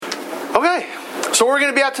Okay, so where are we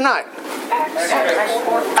going to be at tonight?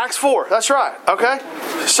 Acts 4, that's right. Okay,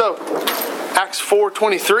 so Acts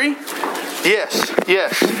 4:23. Yes,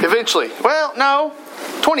 eventually. Well, no,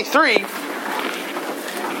 23.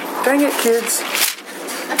 Dang it, kids.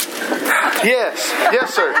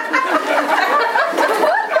 Yes, sir.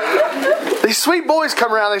 These sweet boys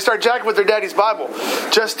come around. They start jacking with their daddy's Bible,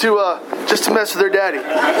 just to mess with their daddy.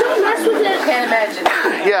 Can't imagine.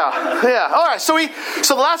 Yeah. All right. So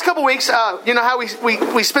the last couple weeks, you know how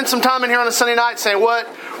we spent some time in here on a Sunday night saying what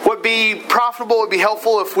would be profitable, would be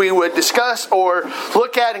helpful if we would discuss or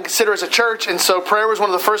look at and consider as a church. And so prayer was one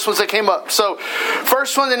of the first ones that came up. So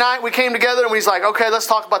first Sunday night we came together and we was like, okay, let's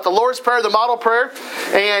talk about the Lord's Prayer, the model prayer.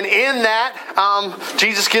 And in that,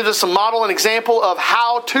 Jesus gives us a model, an example of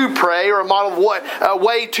how to pray, or a model of what a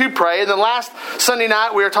way to pray. And then last Sunday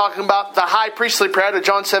night we were talking about the high priestly prayer to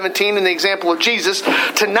John 17 and the example of Jesus.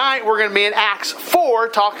 Tonight we're going to be in Acts 4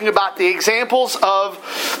 talking about the examples of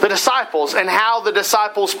the disciples and how the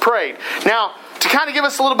disciples prayed. Now, to kind of give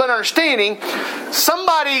us a little bit of understanding,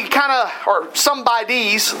 somebodies, tell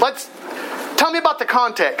me about the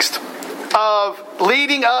context of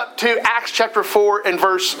leading up to Acts chapter 4 and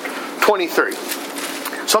verse 23.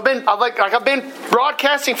 So I've been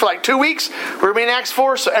broadcasting for like 2 weeks. We're in Acts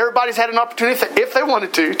 4, so everybody's had an opportunity, if they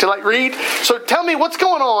wanted to read. So tell me what's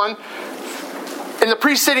going on in the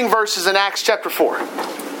preceding verses in Acts chapter 4.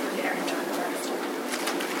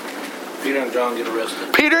 Peter and John get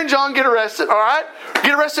arrested. Peter and John get arrested, all right?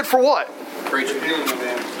 Get arrested for what? Preaching.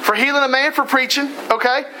 For healing a man, for preaching,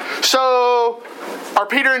 okay? So, are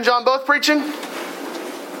Peter and John both preaching?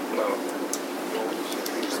 No.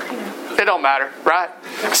 It don't matter, right?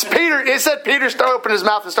 It said Peter started opening his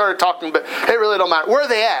mouth and started talking, but it really don't matter. Where are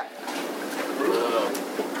they at?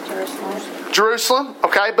 Jerusalem,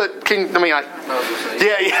 okay, but I'm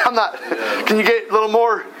not. Can you get a little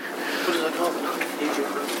more? What is that called?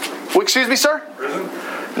 Well, excuse me, sir?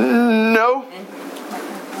 No.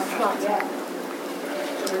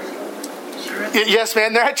 Yes,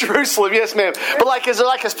 ma'am. They're at Jerusalem. Yes, ma'am. But is there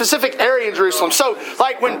a specific area in Jerusalem? So,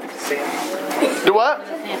 when... Do what?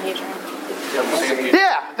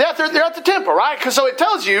 Yeah, they're at the temple, right? Because so it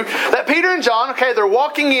tells you that Peter and John, okay, they're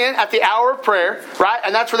walking in at the hour of prayer, right?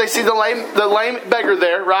 And that's where they see the lame beggar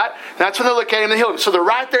there, right? And that's when they look at him and heal him. So they're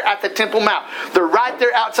right there at the Temple Mount. They're right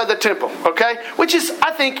there outside the temple, okay? Which is,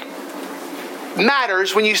 I think,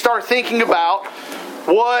 matters when you start thinking about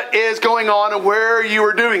what is going on and where you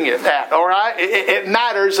are doing it at, all right? It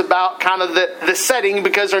matters about kind of the setting,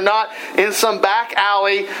 because they're not in some back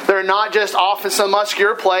alley. They're not just off in some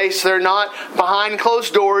obscure place. They're not behind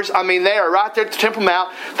closed doors. I mean, they are right there at the Temple Mount.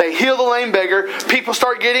 They heal the lame beggar. People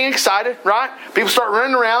start getting excited, right? People start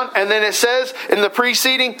running around. And then it says in the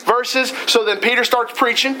preceding verses, so then Peter starts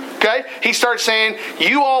preaching, okay? He starts saying,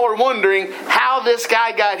 you all are wondering how this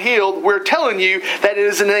guy got healed. We're telling you that it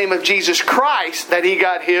is in the name of Jesus Christ that he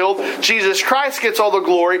got healed. Jesus Christ gets all the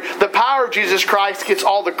glory. The power of Jesus Christ gets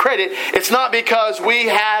all the credit. It's not because we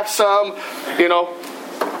have some,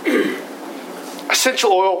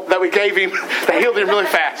 essential oil that we gave him that healed him really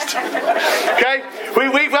fast. Okay?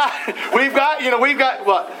 We've got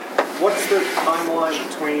what? What's the timeline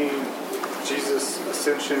between Jesus'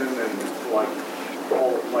 ascension and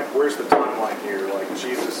where's the timeline here?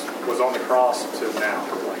 Jesus was on the cross to now.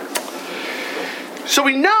 So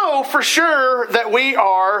we know for sure that we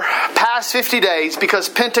are past 50 days because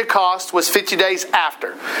Pentecost was 50 days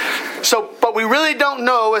after. But we really don't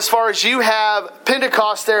know as far as you have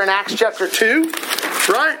Pentecost there in Acts chapter 2,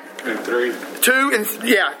 right? And 3. 2 and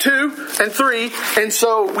 3. And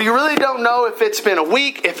so we really don't know if it's been a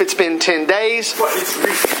week, if it's been 10 days. Well, it's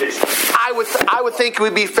recent history. I would think it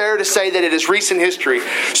would be fair to say that it is recent history.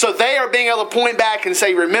 So they are being able to point back and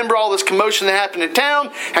say, remember all this commotion that happened in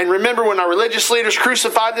town, and remember when our religious leaders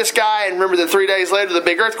crucified this guy, and remember that 3 days later the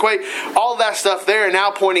big earthquake, all that stuff there are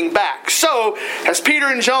now pointing back. So as Peter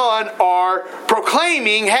and John are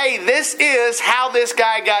proclaiming, hey, this is how this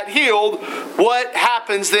guy got healed, what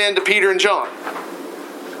happens then to Peter and John?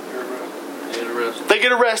 They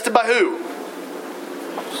get arrested by who?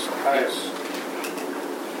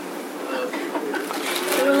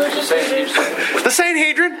 The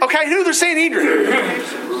Sanhedrin. Okay, who are the Sanhedrin?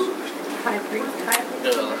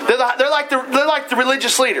 They're like like the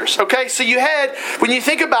religious leaders. Okay, so you had, when you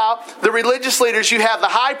think about the religious leaders, you have the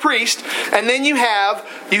high priest, and then you have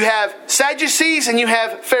Sadducees and you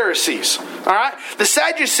have Pharisees. All right, the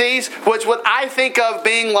Sadducees was what I think of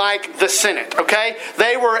being like the Senate. Okay,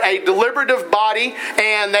 they were a deliberative body,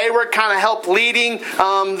 and they were kind of help leading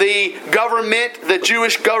the government, the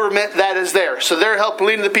Jewish government that is there. So they're helping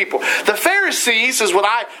leading the people. The Pharisees is what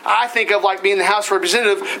I think of like being the House of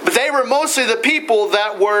Representatives, but they were mostly the people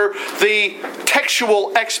that were the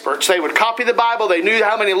textual experts. They would copy the Bible. They knew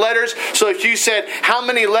how many letters. So if you said how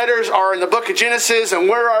many letters are in the book of Genesis and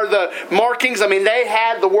where are the markings, I mean, they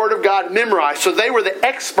had the Word of God memorized. So they were the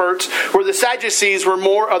experts, where the Sadducees were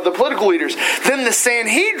more of the political leaders. Then the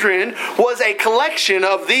Sanhedrin was a collection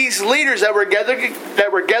of these leaders that were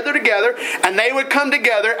gathered together, and they would come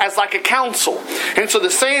together as like a council. And so the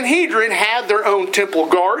Sanhedrin had their own temple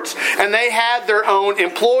guards, and they had their own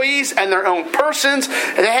employees and their own persons,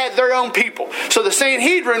 and they had their own people. So the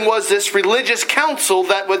Sanhedrin was this religious council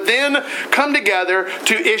that would then come together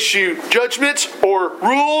to issue judgments or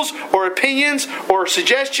rules or opinions or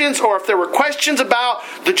suggestions, or if there were questions about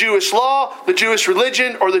the Jewish law, the Jewish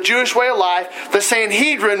religion, or the Jewish way of life, the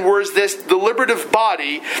Sanhedrin was this deliberative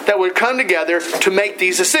body that would come together to make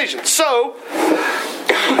these decisions. So,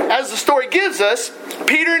 as the story gives us,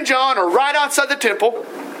 Peter and John are right outside the temple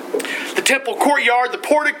courtyard, the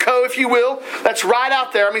portico, if you will, that's right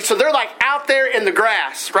out there. I mean, so they're like out there in the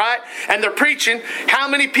grass, right? And they're preaching. How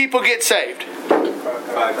many people get saved?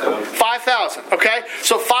 5,000. 5,000, okay?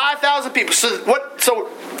 So 5,000 people. So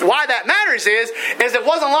why that matters is it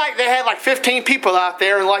wasn't like they had like 15 people out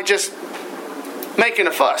there and like just making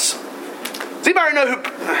a fuss. Does anybody know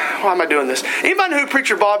why am I doing this? Anybody know who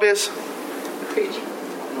Preacher Bob is?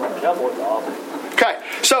 Okay,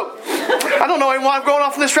 so I don't know why I'm going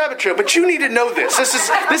off on this rabbit trail, but you need to know this.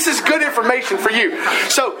 This is good information for you.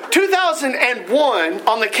 So 2001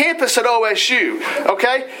 on the campus at OSU,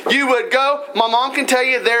 okay, you would go. My mom can tell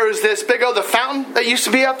you there was this big the fountain that used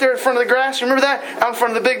to be out there in front of the grass. You remember that? Out in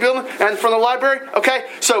front of the big building and in front of the library. Okay,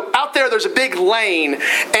 so out there's a big lane,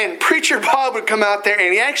 and Preacher Bob would come out there,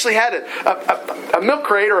 and he actually had a milk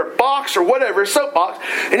crate or a box or whatever, a soapbox,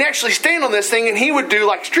 and he actually stand on this thing, and he would do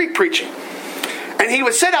like street preaching. And he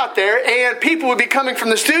would sit out there, and people would be coming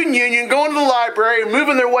from the student union, going to the library, and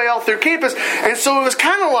moving their way all through campus. And so it was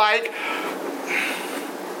kind of like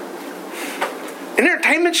an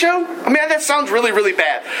entertainment show. I mean, that sounds really, really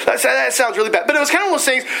bad. That sounds really bad. But it was kind of one of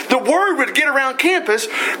those things, the word would get around campus,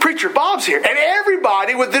 Preacher Bob's here. And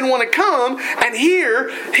everybody would then want to come and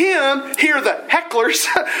hear him, hear the hecklers,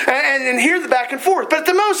 and hear the back and forth. But at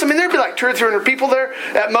the most, I mean, there'd be like 200 or 300 people there.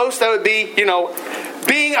 At most, that would be,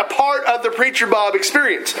 being a part of the Preacher Bob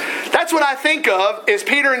experience. That's what I think of is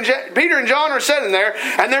Peter and John are sitting there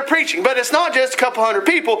and they're preaching. But it's not just a couple hundred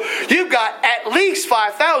people. You've got at least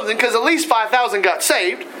 5,000, because at least 5,000 got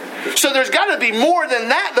saved. So there's got to be more than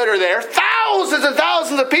that are there. Thousands and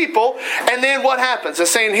thousands of people. And then what happens? The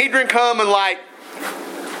Sanhedrin come and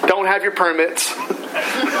don't have your permits.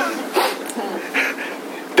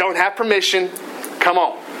 Don't have permission. Come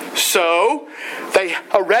on. So they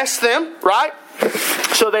arrest them, right?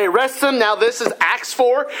 So they arrest them. Now this is Acts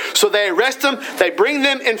 4. So they arrest them. They bring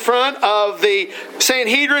them in front of the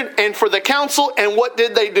Sanhedrin and for the council. And what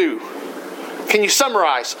did they do? Can you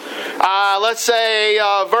summarize? Let's say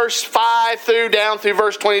verse 5 down through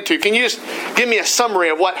verse 22. Can you just give me a summary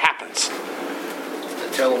of what happens?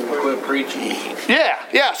 They tell them to quit preaching.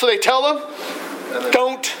 Yeah. So they tell them,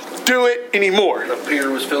 don't do it anymore. And Peter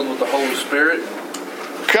was filled with the Holy Spirit.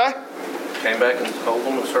 Okay. Came back and told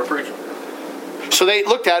them to start preaching. So they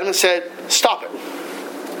looked at him and said, stop it.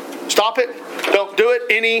 Stop it. Don't do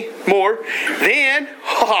it anymore. Then,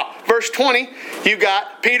 verse 20, you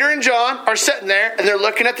got Peter and John are sitting there and they're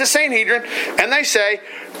looking at the Sanhedrin and they say,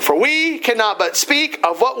 for we cannot but speak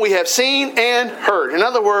of what we have seen and heard. In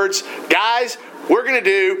other words, guys, we're going to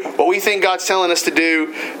do what we think God's telling us to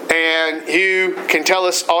do, and you can tell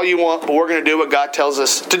us all you want, but we're going to do what God tells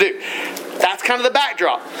us to do. That's kind of the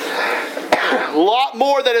backdrop. A lot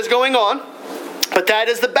more that is going on. But that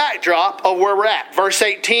is the backdrop of where we're at. Verse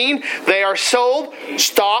 18, they are sold,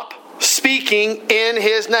 stop speaking in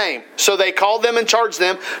His name. So they called them and charged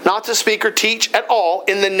them not to speak or teach at all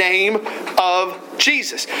in the name of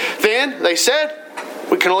Jesus. Then they said,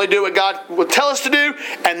 we can only do what God would tell us to do.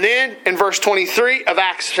 And then in verse 23 of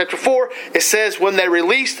Acts chapter 4, it says, when they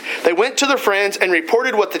released, they went to their friends and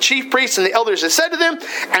reported what the chief priests and the elders had said to them.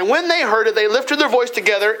 And when they heard it, they lifted their voice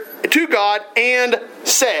together to God and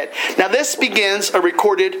said. Now this begins a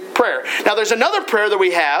recorded prayer. Now there's another prayer that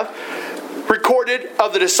we have recorded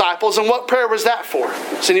of the disciples. And what prayer was that for?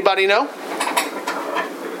 Does anybody know?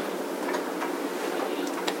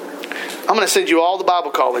 I'm going to send you all to Bible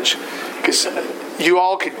college because you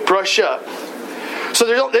all could brush up. So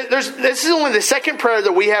this is only the second prayer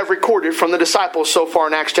that we have recorded from the disciples so far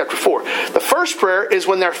in Acts chapter 4. The first prayer is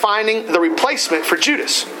when they're finding the replacement for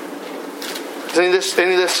Judas. Is any of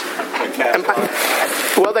this?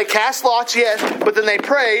 Well, they cast lots, yes, but then they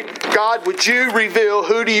prayed, God, would you reveal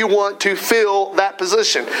who do you want to fill that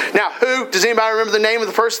position? Now, does anybody remember the name of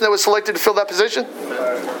the person that was selected to fill that position?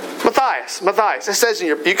 Matthias. It says in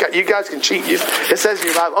your, you guys can cheat. It says in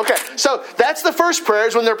your Bible. Okay, so that's the first prayer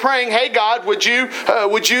is when they're praying, hey God, would you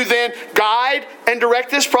then guide and direct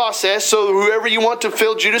this process so whoever you want to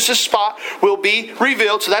fill Judas's spot will be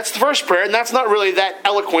revealed. So that's the first prayer, and that's not really that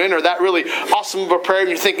eloquent or that really awesome of a prayer when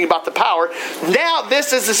you're thinking about the power. Now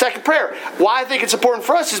this is the second prayer. Why I think it's important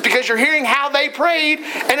for us is because you're hearing how they prayed,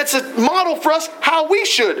 and it's a model for us how we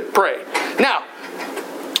should pray. Now,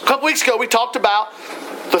 a couple weeks ago we talked about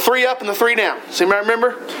the 3 up and the 3 down. Does anybody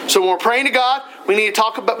remember? So when we're praying to God, we need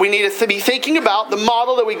to be thinking about the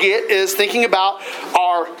model that we get is thinking about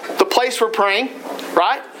the place we're praying,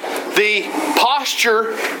 right? The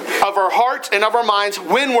posture of our hearts and of our minds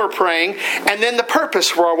when we're praying, and then the purpose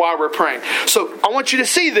for why we're praying. So I want you to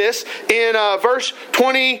see this in verse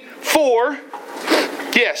 24.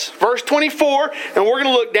 Yes, verse 24, and we're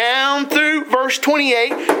going to look down through verse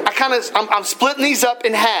 28. I'm splitting these up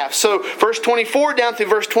in half. So verse 24 down through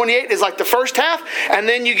verse 28 is like the first half, and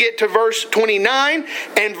then you get to verse 29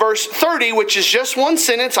 and verse 30, which is just one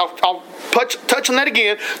sentence. I'll touch on that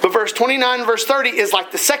again, but verse 29 and verse 30 is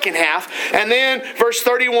like the second half, and then verse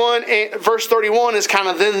 31 is kind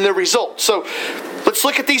of then the result. So let's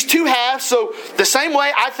look at these two halves. So the same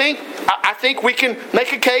way, I think we can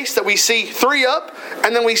make a case that we see 3 up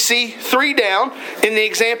and then we see 3 down in the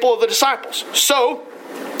example of the disciples. So,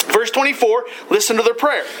 verse 24, listen to their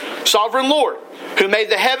prayer. Sovereign Lord, who made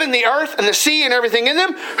the heaven, the earth, and the sea, and everything in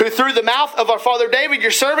them, who through the mouth of our father David, your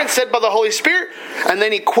servant, said by the Holy Spirit, and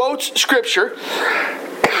then he quotes Scripture.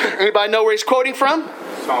 Anybody know where he's quoting from?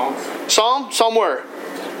 Psalm where?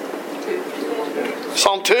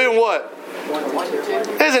 Psalm 2 and what?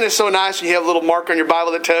 Isn't it so nice when you have a little mark on your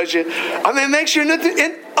Bible that tells you? I mean, it makes you an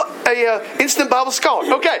instant Bible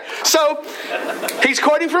scholar. Okay, so he's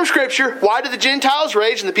quoting from Scripture. Why did the Gentiles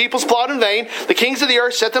rage and the peoples plot in vain? The kings of the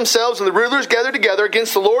earth set themselves and the rulers gathered together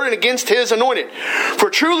against the Lord and against His anointed. For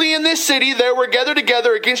truly in this city there were gathered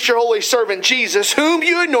together against your holy servant Jesus, whom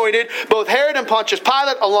you anointed, both Herod and Pontius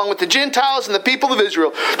Pilate, along with the Gentiles and the people of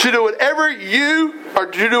Israel, to do whatever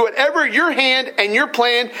your hand and your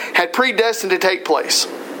plan had predestined to take place.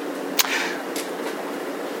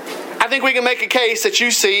 I think we can make a case that you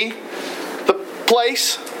see the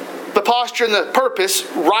place, the posture, and the purpose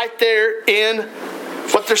right there in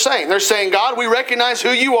what they're saying. They're saying, God, we recognize who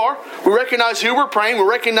you are. We recognize who we're praying. We're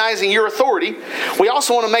recognizing your authority. We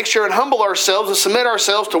also want to make sure and humble ourselves and submit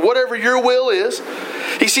ourselves to whatever your will is.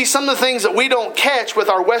 You see, some of the things that we don't catch with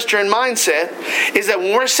our Western mindset is that when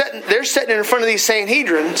they're sitting in front of these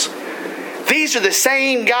Sanhedrins, these are the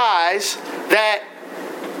same guys that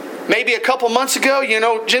maybe a couple months ago,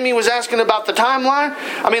 Jimmy was asking about the timeline.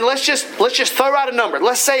 I mean, let's just throw out a number.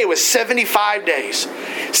 Let's say it was 75 days.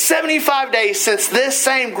 75 days since this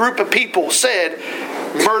same group of people said,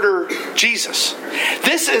 murder Jesus.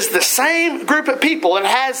 This is the same group of people that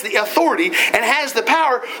has the authority and has the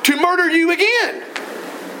power to murder you again.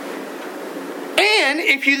 And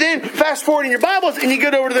if you then fast forward in your Bibles and you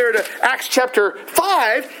get over there to Acts chapter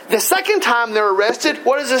 5, the second time they're arrested,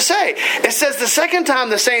 what does it say? It says the second time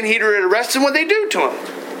the Sanhedrin arrested, what they do to them?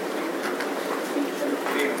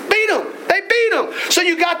 Beat them. They beat them. So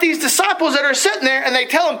you got these disciples that are sitting there and they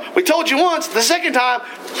tell them, we told you once, the second time,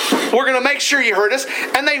 we're going to make sure you heard us.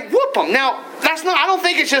 And they whoop them. Now, I don't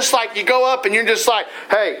think it's just like you go up and you're just like,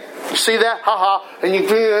 hey, you see that? Ha ha. And you...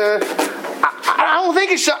 I don't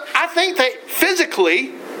think it's... I think they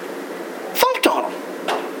physically thumped on them.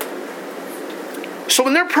 So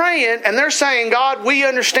when they're praying and they're saying, God, we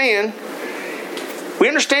understand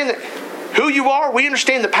that who you are. We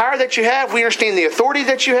understand the power that you have. We understand the authority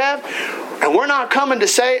that you have. And we're not coming to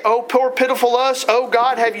say, oh, poor pitiful us. Oh,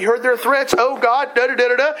 God, have you heard their threats? Oh, God,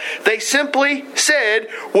 da-da-da-da-da. They simply said,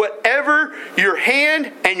 whatever your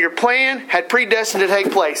hand and your plan had predestined to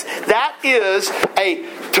take place. That is,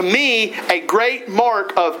 to me, a great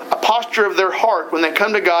mark of a posture of their heart when they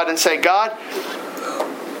come to God and say, God,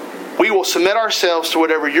 we will submit ourselves to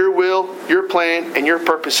whatever your will, your plan, and your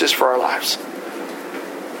purpose is for our lives.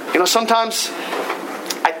 Sometimes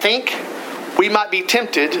I think we might be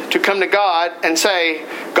tempted to come to God and say,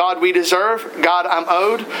 God, we deserve. God, I'm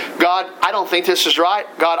owed. God, I don't think this is right.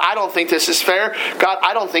 God, I don't think this is fair. God,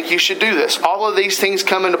 I don't think you should do this. All of these things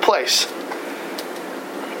come into place.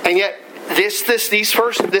 And yet,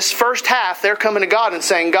 this first half, they're coming to God and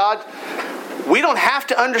saying, God, we don't have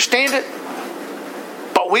to understand it,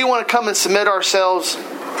 but we want to come and submit ourselves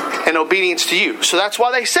in obedience to you. So that's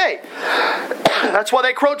why they say, that's why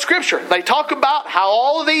they quote Scripture. They talk about how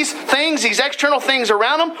all of these things, these external things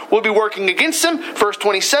around them, will be working against them. Verse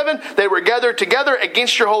 27, they were gathered together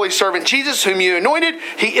against your holy servant Jesus, whom you anointed.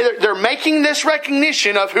 They're making this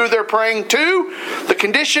recognition of who they're praying to, the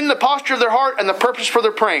condition, the posture of their heart, and the purpose for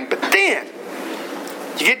their praying. But then,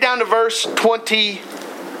 you get down to verse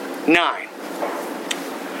 29.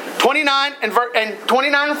 29 and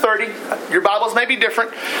 30, your Bibles may be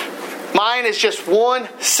different. Mine is just one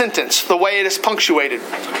sentence, the way it is punctuated.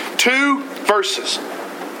 2 verses.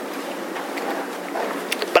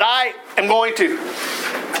 But I am going to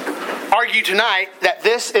argue tonight that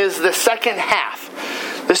this is the second half.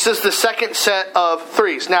 This is the second set of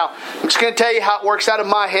 3s. Now, I'm just going to tell you how it works out in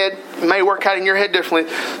my head. It may work out in your head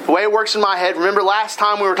differently. The way it works in my head, remember last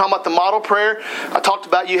time we were talking about the model prayer? I talked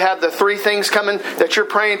about you have the 3 things coming that you're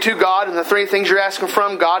praying to God and the 3 things you're asking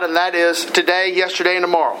from God, and that is today, yesterday, and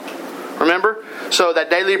tomorrow. Remember? So that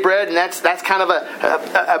daily bread, and that's kind of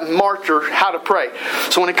a marker how to pray.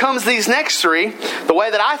 So when it comes to these next 3, the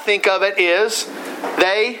way that I think of it is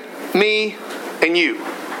they, me, and you.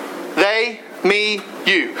 They, me,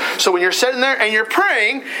 you. So when you're sitting there and you're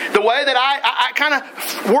praying, the way that I kind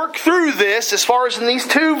of work through this as far as in these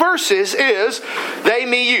 2 verses is they,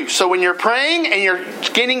 me, you. So when you're praying and you're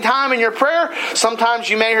getting time in your prayer,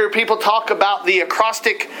 sometimes you may hear people talk about the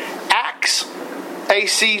acrostic ACTS.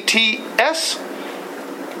 ACTS.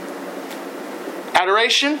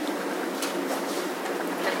 Adoration.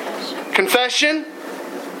 Confession.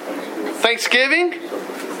 Thanksgiving.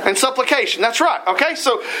 And supplication. That's right. Okay?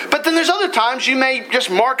 So, but then there's other times you may just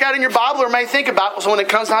mark out in your Bible or may think about, so when it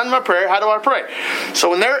comes time to my prayer, how do I pray? So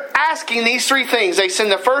when they're asking these 3 things, they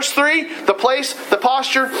send the first 3, the place, the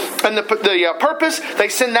posture, and the purpose. They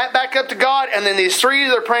send that back up to God. And then these 3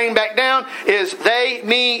 they're praying back down is they,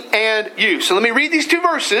 me, and you. So let me read these 2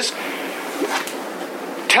 verses.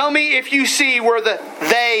 Tell me if you see where the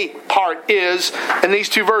they part is in these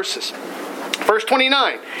 2 verses. Verse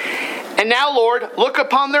 29. And now, Lord, look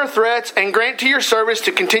upon their threats and grant to your servants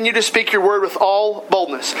to continue to speak your word with all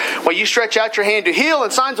boldness, while you stretch out your hand to heal,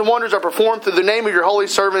 and signs and wonders are performed through the name of your holy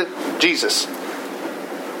servant, Jesus.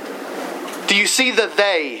 Do you see the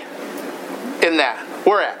they in that?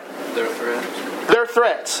 Where at? Their threats. Their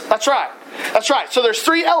threats. That's right. That's right. So there's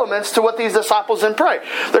 3 elements to what these disciples then pray.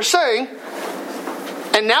 They're saying,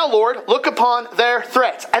 and now, Lord, look upon their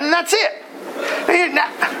threats. And that's it.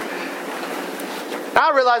 Now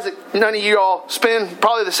I realize that none of you all spend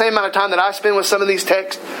probably the same amount of time that I spend with some of these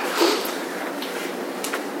texts.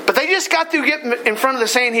 But they just got through getting in front of the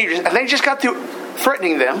Sanhedrin, and they just got through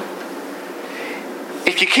threatening them.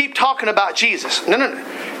 If you keep talking about Jesus, no.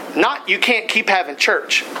 Not you can't keep having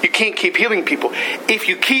church. You can't keep healing people. If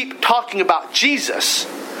you keep talking about Jesus,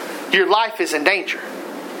 your life is in danger.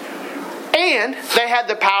 And they had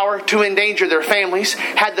the power to endanger their families,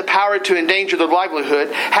 had the power to endanger their livelihood,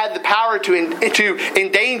 had the power to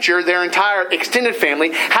endanger their entire extended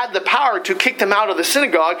family, had the power to kick them out of the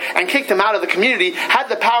synagogue and kick them out of the community, had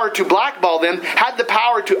the power to blackball them, had the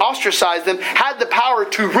power to ostracize them, had the power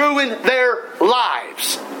to ruin their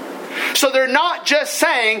lives. So they're not just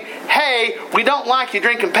saying, hey, we don't like you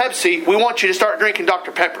drinking Pepsi, we want you to start drinking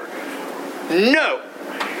Dr. Pepper. No.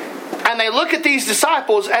 And they look at these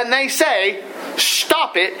disciples and they say,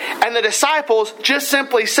 stop it. And the disciples just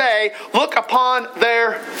simply say, look upon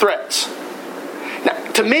their threats.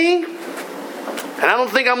 Now, to me, and I don't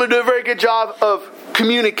think I'm going to do a very good job of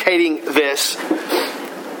communicating this,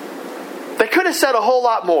 they could have said a whole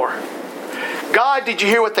lot more. God, did you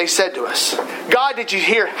hear what they said to us? God, did you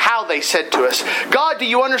hear how they said to us? God, do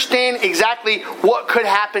you understand exactly what could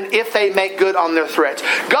happen if they make good on their threats?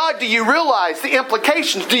 God, do you realize the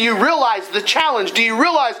implications? Do you realize the challenge? Do you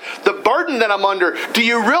realize the burden that I'm under? Do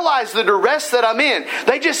you realize the duress that I'm in?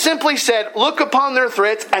 They just simply said, look upon their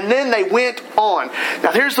threats, and then they went on.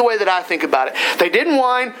 Now, here's the way that I think about it. They didn't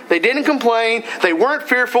whine. They didn't complain. They weren't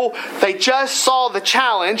fearful. They just saw the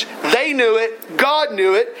challenge. They knew it. God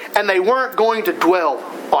knew it. And they weren't going to dwell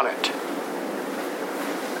on it.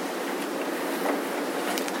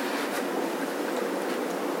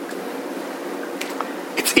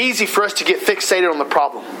 It's easy for us to get fixated on the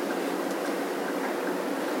problem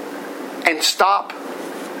and stop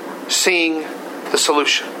seeing the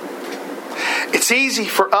solution. It's easy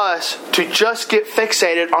for us to just get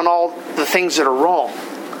fixated on all the things that are wrong.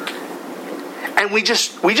 And we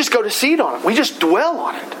just go to seed on it. We just dwell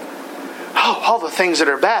on it. all the things that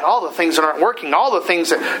are bad, all the things that aren't working, all the things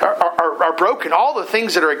that are broken, all the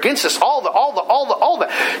things that are against us, all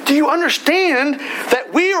that. Do you understand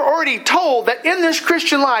that we are already told that in this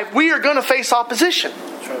Christian life we are going to face opposition?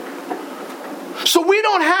 So we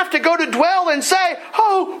don't have to go to dwell and say,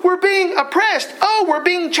 oh, we're being oppressed. Oh, we're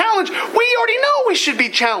being challenged. We already know we should be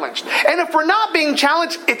challenged. And if we're not being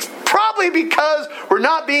challenged, it's probably because we're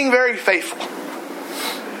not being very faithful.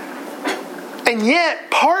 And yet,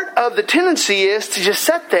 part of the tendency is to just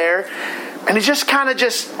sit there and to just kind of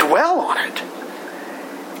just dwell on it.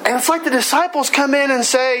 And it's like the disciples come in and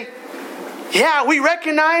say, yeah, we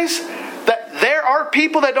recognize that there are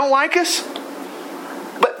people that don't like us,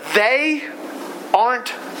 but they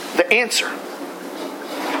aren't the answer.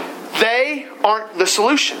 They aren't the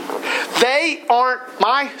solution. They aren't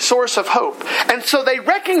my source of hope. And so they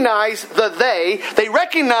recognize they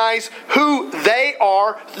recognize who they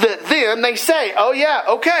are, the them. They say, oh yeah,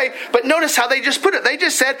 okay. But notice how they just put it. They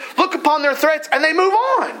just said, look upon their threats, and they move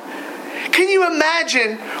on. Can you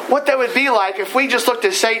imagine what that would be like if we just looked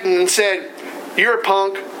at Satan and said, you're a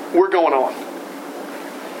punk, we're going on?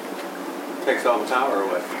 Takes all the power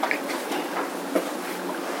away.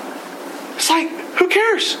 It's like, who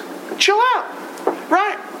cares? Chill out,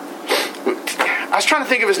 right? I was trying to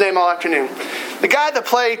think of his name all afternoon. The guy that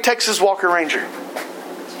played Texas Walker Ranger.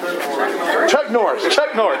 Chuck Norris.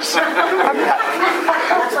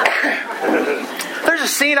 There's a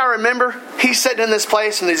scene I remember. He's sitting in this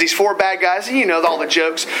place and there's these four bad guys. And you know all the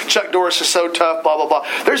jokes. Chuck Norris is so tough, blah, blah, blah.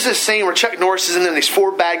 There's this scene where Chuck Norris is in there and these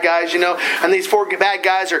four bad guys, and these four bad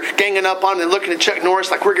guys are ganging up on him and looking at Chuck Norris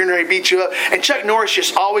like, we're going to beat you up. And Chuck Norris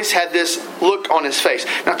just always had this look on his face.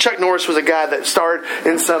 Now, Chuck Norris was a guy that starred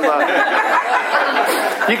in some...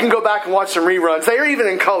 you can go back and watch some reruns. They are even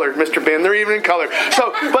in color, Mr. Ben. They're even in color.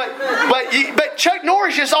 So, but Chuck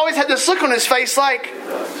Norris just always had this look on his face like...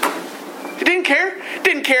 He didn't care.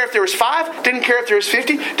 Didn't care if there was 5. Didn't care if there was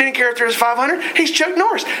 50. Didn't care if there was 500. He's Chuck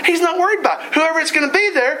Norris. He's not worried about it. Whoever it's going to be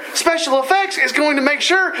there, special effects, is going to make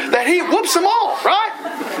sure that he whoops them all, right?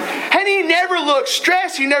 And he never looks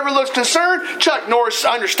stressed. He never looks concerned. Chuck Norris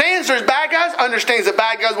understands there's bad guys. Understands the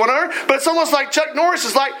bad guys want to earn. But it's almost like Chuck Norris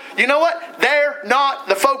is like, you know what? They're not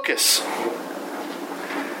the focus.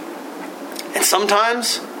 And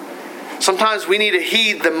sometimes we need to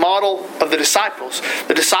heed the model of the disciples.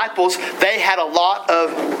 The disciples, they had a lot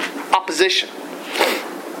of opposition.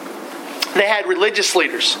 They had religious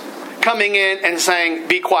leaders coming in and saying,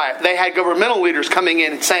 be quiet. They had governmental leaders coming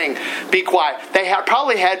in and saying, be quiet. They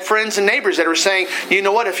probably had friends and neighbors that were saying, you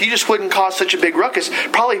know what, if you just wouldn't cause such a big ruckus,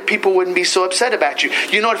 probably people wouldn't be so upset about you.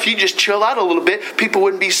 You know what, if you just chill out a little bit, people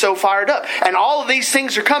wouldn't be so fired up. And all of these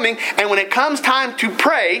things are coming, and when it comes time to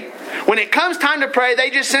pray, they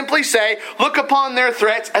just simply say, look upon their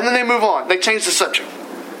threats, and then they move on. They change the subject.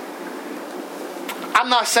 I'm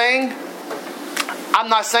not saying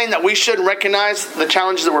that we shouldn't recognize the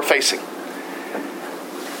challenges that we're facing.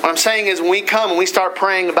 What I'm saying is when we come and we start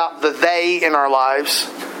praying about the they in our lives,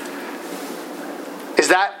 does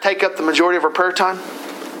that take up the majority of our prayer time?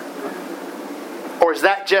 Or is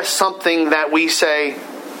that just something that we say,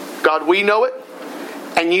 God, we know it,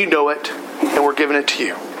 and you know it, and we're giving it to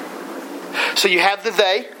you? So you have the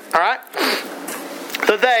they, all right?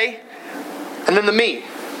 The they, and then the me.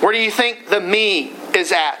 Where do you think the me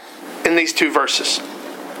is at in these two verses?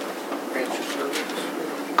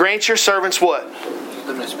 Grant your servants what?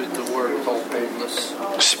 Let me speak the word with all boldness.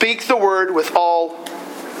 Speak the word with all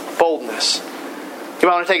boldness. You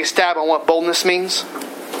want to take a stab on what boldness means?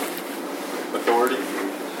 Authority.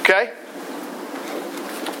 Okay.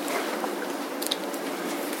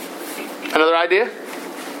 Another idea?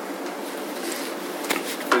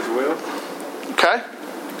 His will. Okay.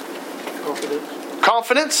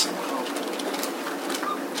 Confidence.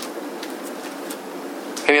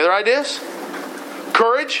 Any other ideas?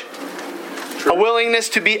 Courage. A willingness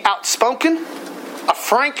to be outspoken. A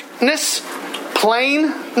frankness.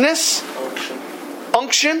 Plainness.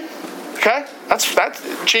 Unction. Okay. That's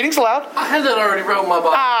cheating's allowed. I had that already wrote in my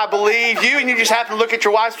Bible. I believe you, and you just happen to look at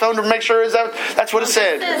your wife's phone to make sure that's what it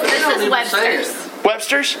said. This is Webster's.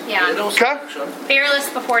 Webster's? Yeah. Okay. Fearless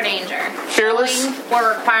before danger. Fearless. Showing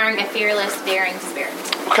or requiring a fearless, daring spirit.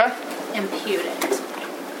 Okay. Impudent.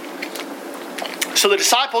 So the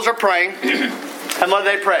disciples are praying, and what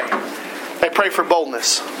do they pray? They pray for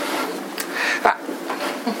boldness.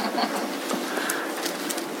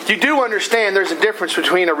 You do understand there's a difference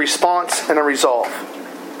between a response and a resolve.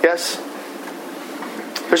 Yes?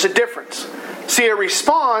 There's a difference. See, a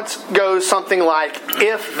response goes something like,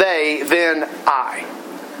 if they, then I.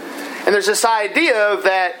 And there's this idea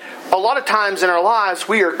that a lot of times in our lives,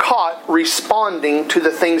 we are caught responding to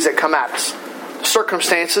the things that come at us.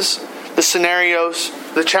 Circumstances, the scenarios,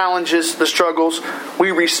 the challenges, the struggles,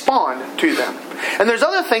 we respond to them. And there's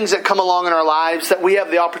other things that come along in our lives that we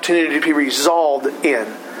have the opportunity to be resolved in.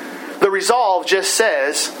 The resolve just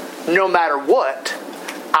says, no matter what,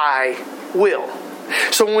 I will.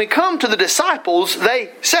 So when we come to the disciples,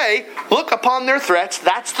 they say, look upon their threats,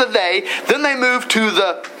 that's the they. Then they move to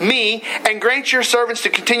the me, and grant your servants to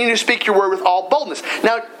continue to speak your word with all boldness.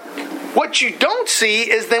 Now, what you don't see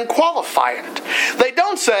is them qualifying it. They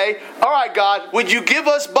don't say, all right, God, would you give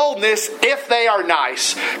us boldness if they are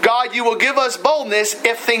nice? God, you will give us boldness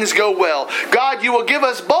if things go well. God, you will give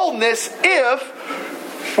us boldness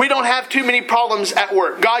if we don't have too many problems at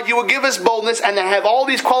work. God, you will give us boldness, and they have all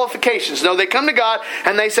these qualifications. No, they come to God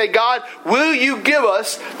and they say, God, will you give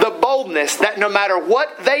us the boldness that no matter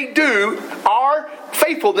what they do, our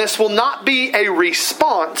faithfulness will not be a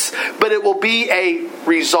response, but it will be a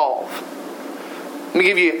resolve. Let me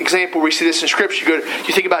give you an example where we see this in Scripture.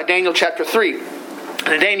 You think about Daniel chapter 3.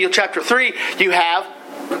 And in Daniel chapter 3, you have,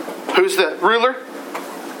 who's the ruler?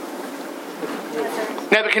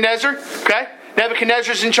 Nebuchadnezzar. Okay?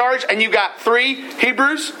 Nebuchadnezzar's in charge, and you've got 3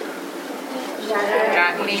 Hebrews.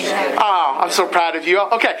 Oh, I'm so proud of you.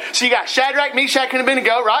 Okay, so you got Shadrach, Meshach, and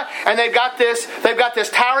Abednego, right? And they've got this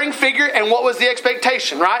towering figure, and what was the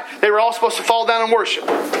expectation, right? They were all supposed to fall down and worship.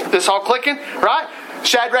 This all clicking, right?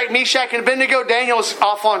 Shadrach, Meshach, and Abednego. Daniel's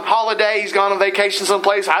off on holiday. He's gone on vacation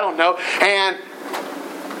someplace. I don't know. And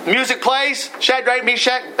music plays. Shadrach,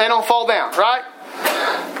 Meshach, they don't fall down, right?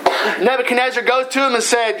 Nebuchadnezzar goes to him and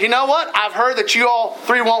said, you know what? I've heard that you all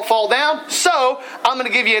 3 won't fall down, so I'm going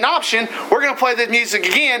to give you an option. We're going to play this music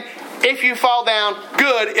again. If you fall down,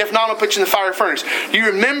 good. If not, I'll put you in the fire furnace. You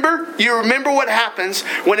remember what happens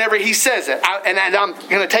whenever he says it. And I'm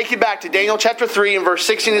going to take you back to Daniel chapter 3 and verse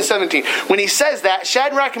 16 and 17. When he says that,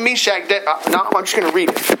 Shadrach and Meshach... I'm just going to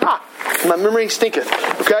read it. My memory stinketh.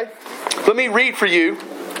 Okay? Let me read for you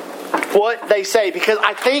what they say, because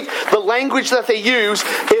I think the language that they use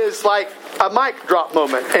is like a mic drop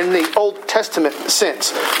moment in the Old Testament sense.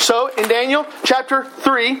 So in Daniel chapter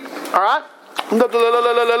 3, all right,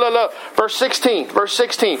 verse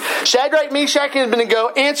 16. Shadrach, Meshach, and Abednego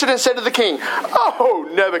answered and said to the king, "Oh,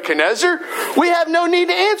 Nebuchadnezzar, we have no need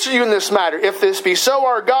to answer you in this matter. If this be so,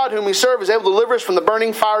 our God whom we serve is able to deliver us from the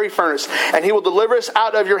burning fiery furnace, and he will deliver us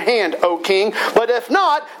out of your hand, O king. But if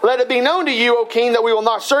not, let it be known to you, O king, that we will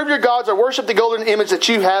not serve your gods or worship the golden image that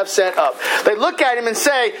you have set up." They look at him and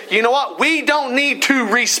say, you know what? We don't need to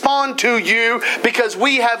respond to you because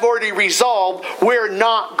we have already resolved we're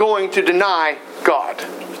not going to deny God.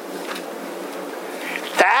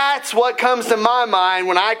 That's what comes to my mind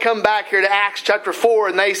when I come back here to Acts chapter 4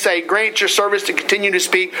 and they say, grant your service to continue to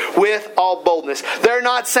speak with all boldness. They're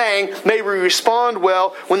not saying, may we respond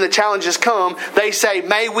well when the challenges come. They say,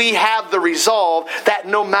 may we have the resolve that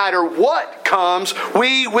no matter what comes,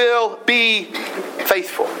 we will be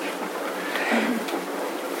faithful.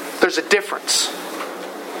 There's a difference.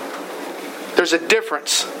 There's a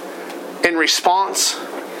difference in response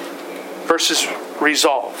versus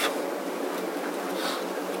resolve.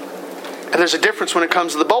 And there's a difference when it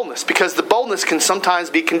comes to the boldness, because the boldness can sometimes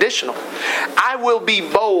be conditional. I will be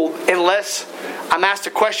bold unless I'm asked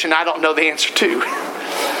a question I don't know the answer to.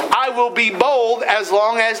 I will be bold as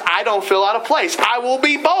long as I don't feel out of place. I will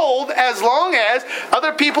be bold as long as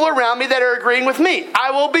other people around me that are agreeing with me.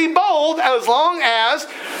 I will be bold as long as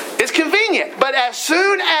it's convenient. But as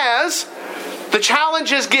soon as the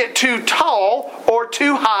challenges get too tall or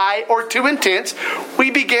too high or too intense,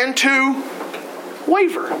 we begin to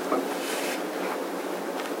waver.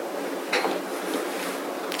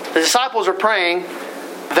 The disciples are praying,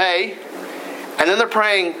 and then they're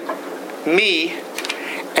praying me,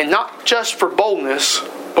 and not just for boldness,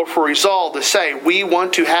 but for resolve to say, we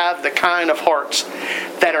want to have the kind of hearts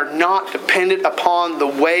that are not dependent upon the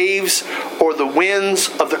waves or the winds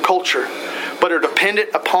of the culture, but are dependent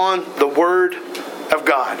upon the Word of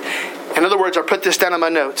God. In other words, I'll put this down in my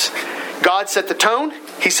notes. God set the tone,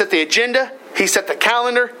 He set the agenda, He set the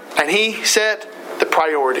calendar, and He set the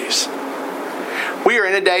priorities. We are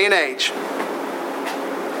in a day and age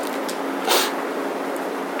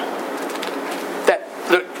that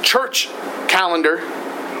the church calendar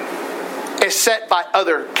is set by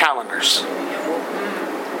other calendars.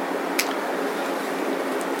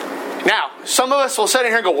 Now, some of us will sit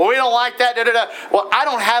in here and go, well, we don't like that, Well, I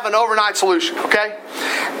don't have an overnight solution, okay?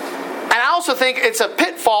 And I also think it's a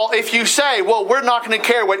pitfall if you say, well, we're not going to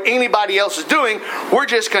care what anybody else is doing. We're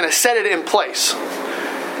just going to set it in place.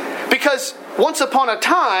 Because once upon a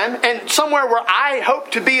time, and somewhere where I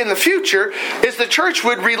hope to be in the future, is the church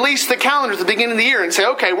would release the calendar at the beginning of the year and say,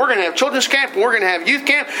 okay, we're going to have children's camp, and we're going to have youth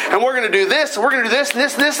camp, and we're going to do this, and we're going to do this, and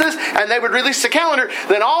this, and this, and this, and they would release the calendar.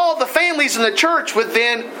 Then all the families in the church would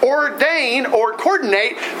then ordain or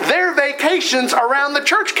coordinate their vacations around the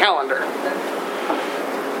church calendar.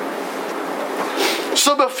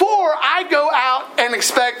 So before I go out and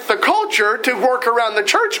expect the culture to work around the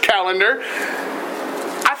church calendar,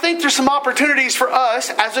 I think there's some opportunities for us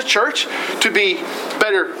as a church to be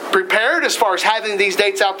better prepared as far as having these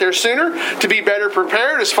dates out there sooner, to be better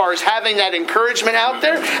prepared as far as having that encouragement out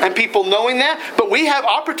there and people knowing that. But we have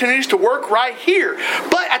opportunities to work right here.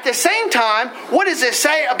 But at the same time, what does it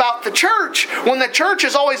say about the church when the church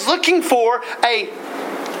is always looking for a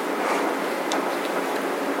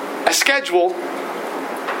schedule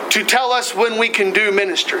to tell us when we can do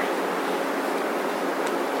ministry?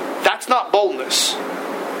 That's not boldness.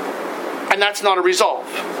 And that's not a resolve.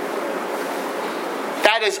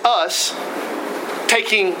 That is us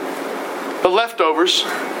taking the leftovers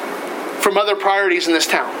from other priorities in this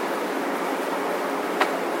town.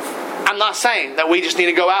 I'm not saying that we just need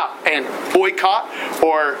to go out and boycott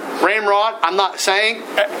or ramrod. I'm not saying,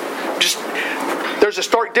 there's a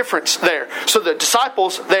stark difference there. So the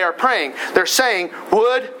disciples, they are praying. They're saying,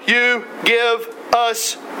 would you give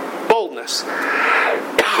us boldness?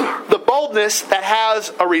 The boldness that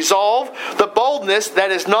has a resolve, the boldness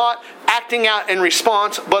that is not acting out in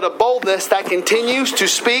response, but a boldness that continues to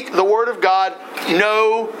speak the Word of God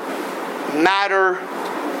no matter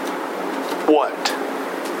what.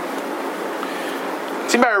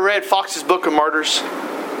 Has anybody read Fox's Book of Martyrs?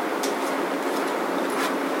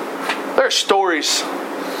 There are stories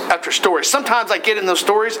after stories. Sometimes I get in those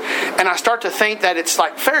stories and I start to think that it's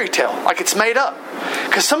like fairy tale, like it's made up.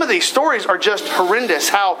 Because some of these stories are just horrendous.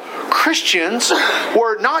 How Christians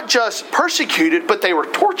were not just persecuted, but they were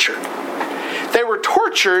tortured. They were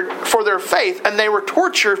tortured for their faith, and they were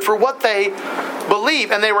tortured for what they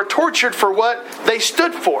believe, and they were tortured for what they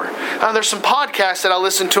stood for. There's some podcasts that I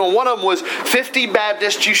listened to, and one of them was 50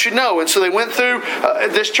 Baptists You Should Know. And so they went through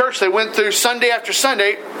this church, they went through Sunday after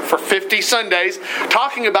Sunday for 50 Sundays,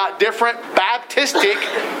 talking about different Baptistic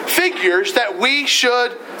figures that we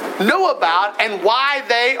should know about and why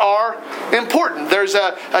they are important. There's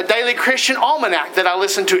a daily Christian almanac that I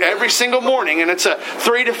listen to every single morning, and it's a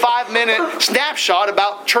 3 to 5 minute snapshot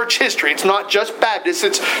about church history. It's not just Baptist,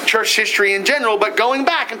 it's church history in general, but going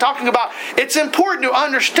back and talking about, it's important to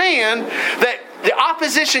understand that the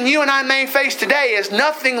opposition you and I may face today is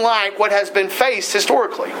nothing like what has been faced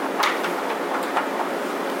historically.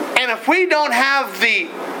 And if we don't have the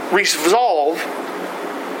resolve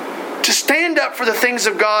to stand up for the things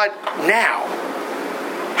of God now,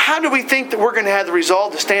 how do we think that we're going to have the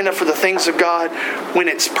resolve to stand up for the things of God when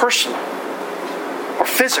it's personal or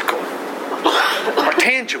physical or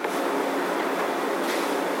tangible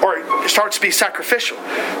or it starts to be sacrificial?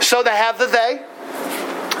 So they have the they.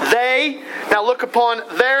 They now look upon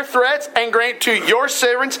their threats and grant to your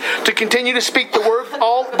servants to continue to speak the word with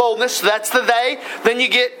all boldness. So that's the they. Then you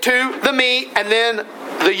get to the me and then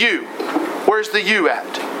the you. Where's the you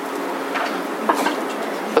at?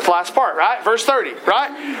 The last part, right? Verse 30, right?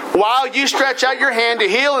 While you stretch out your hand to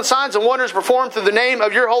heal, and signs and wonders performed through the name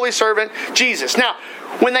of your holy servant, Jesus. Now,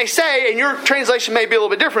 when they say, and your translation may be a little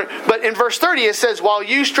bit different, but in verse 30 it says, while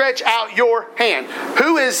you stretch out your hand.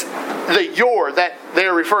 Who is the your that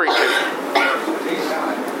they're referring to?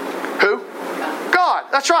 Who? God.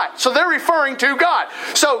 That's right. So they're referring to God.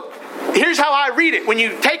 So here's how I read it. When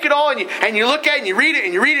you take it all and you look at it and you read it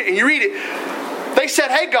and you read it and you read it, they said,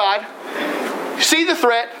 hey God, you see the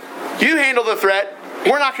threat, you handle the threat,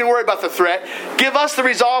 we're not going to worry about the threat. Give us the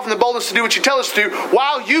resolve and the boldness to do what you tell us to do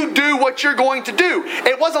while you do what you're going to do.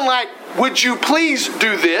 It wasn't like, would you please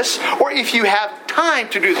do this? Or if you have time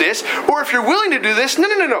to do this? Or if you're willing to do this?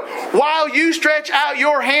 No. While you stretch out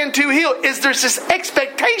your hand to heal, there's this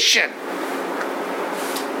expectation.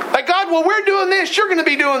 Like, God, while we're doing this, you're going to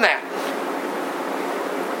be doing that.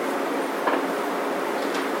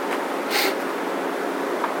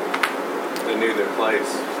 They knew their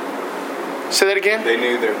place. Say that again? They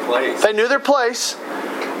knew their place. They knew their place,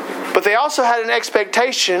 but they also had an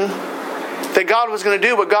expectation that God was going to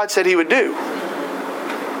do what God said He would do.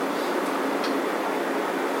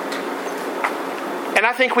 And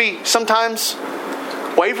I think we sometimes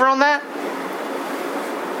waver on that,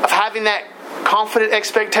 of having that confident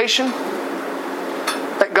expectation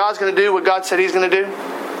that God's going to do what God said He's going to do.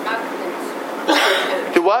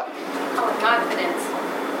 Confidence. Do what? Confidence.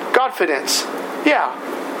 Godfidence.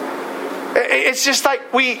 Yeah. It's just like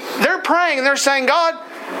they're praying and they're saying, God,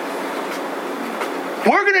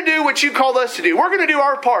 we're going to do what you called us to do. We're going to do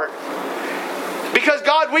our part. Because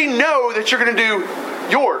God, we know that you're going to do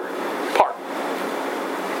your part.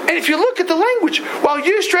 And if you look at the language, while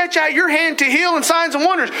you stretch out your hand to heal and signs and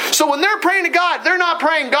wonders. So when they're praying to God, they're not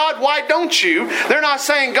praying, God, why don't you? They're not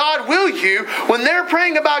saying, God, will you? When they're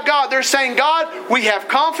praying about God, they're saying, God, we have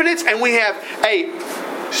confidence and we have a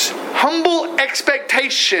humble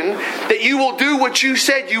expectation that you will do what you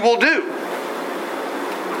said you will do.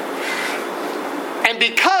 And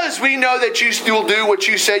because we know that you will do what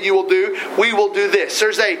you said you will do, we will do this.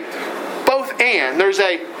 There's a both and. There's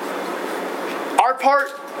a our part,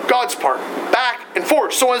 God's part. Back and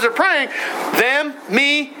forth. So as they're praying, them,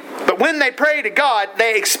 me, but when they pray to God,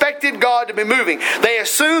 they expected God to be moving. They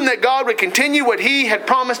assumed that God would continue what He had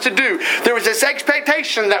promised to do. There was this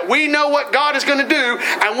expectation that we know what God is going to do,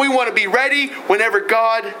 and we want to be ready whenever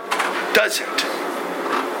God does it.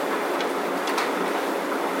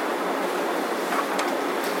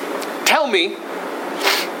 Tell me,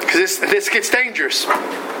 because this gets dangerous.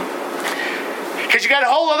 Because you got a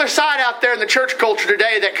whole other side out there in the church culture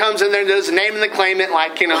today that comes in there and does the name and the claimant,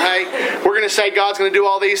 like, hey, we're going to say God's going to do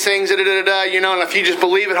all these things, and if you just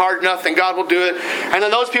believe it hard enough, then God will do it. And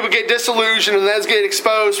then those people get disillusioned and those get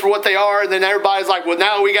exposed for what they are, and then everybody's like, well,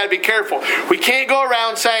 now we got to be careful. We can't go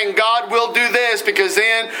around saying God will do this, because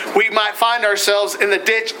then we might find ourselves in the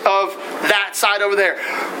ditch of that side over there.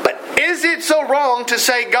 But is it so wrong to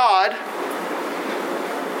say, God,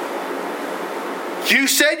 you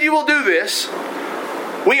said you will do this.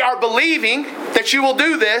 We are believing that you will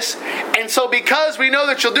do this. And so because we know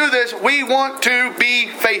that you'll do this, we want to be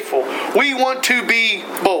faithful. We want to be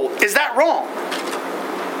bold. Is that wrong?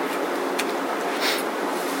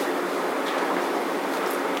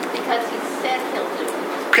 Because He said He'll do it.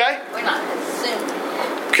 Okay. We're not assuming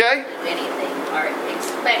Okay. He'll do anything or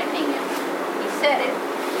expecting Him. He said it.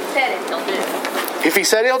 He said it, He'll do it. If He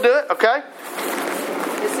said He'll do it, okay.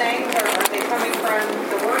 The saying, are they coming from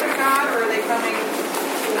the Word of God, or are they coming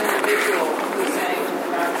to an individual who's saying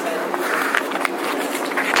God said?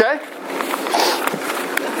 Okay.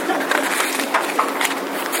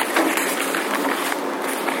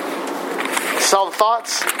 Saw the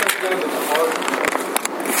thoughts? It comes down to the heart,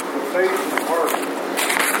 the faith in the heart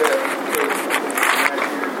that says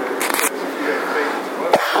if you have faith,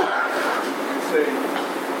 you say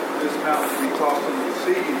this mountain be tossed into the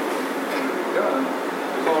sea and it'll be done.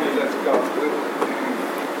 As long as that's God's will.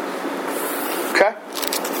 Okay.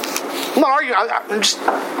 I'm not arguing. I'm just...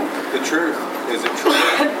 The truth. Is it true?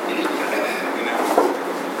 I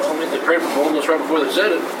mean, they prayed for boldness right before they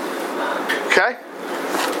said it. Okay.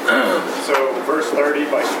 So, verse 30,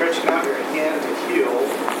 by stretching out your hand to heal,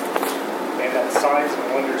 and that signs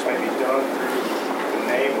and wonders may be done through the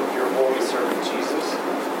name of your holy servant Jesus.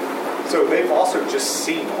 So they've also just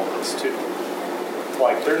seen all this too.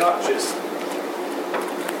 Like, they're not just...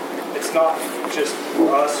 It's not just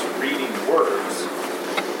us reading words.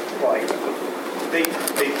 Like, they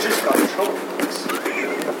just got in trouble for this.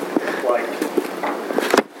 Like,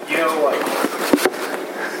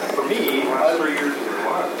 for me, Last 3 years of their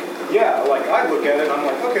life. Yeah, like, I look at it and I'm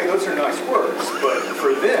like, okay, those are nice words. But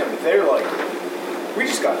for them, they're like, we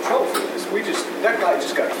just got in trouble for this. That guy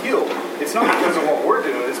just got healed. It's not because of what we're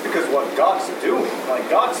doing, it's because of what God's doing. Like,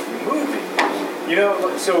 God's moving.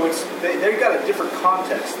 So they've got a different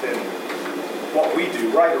context than what we do,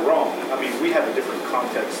 right or wrong. I mean, we have a different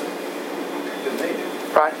context than they do.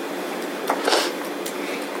 Right.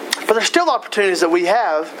 But there's still opportunities that we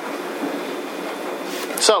have.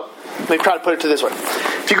 So, let me try to put it to this way.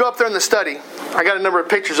 If you go up there in the study, I got a number of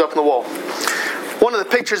pictures up on the wall. One of the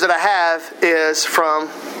pictures that I have is from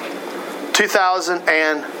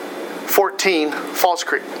 2014 Falls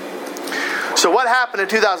Creek. So what happened in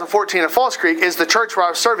 2014 at Falls Creek is the church where I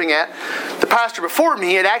was serving at, the pastor before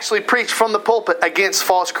me had actually preached from the pulpit against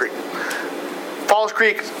Falls Creek. Falls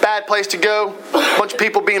Creek, bad place to go. A bunch of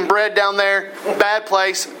people being bred down there. Bad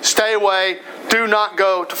place. Stay away. Do not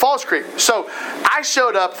go to Falls Creek. So I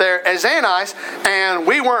showed up there as Anais, and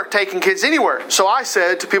we weren't taking kids anywhere. So I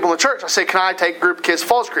said to people in the church, I said, can I take a group of kids to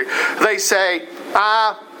Falls Creek? They say,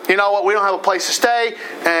 you know what, we don't have a place to stay,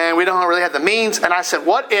 and we don't really have the means. And I said,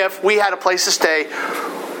 what if we had a place to stay?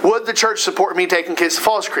 Would the church support me taking kids to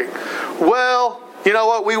Falls Creek? Well, you know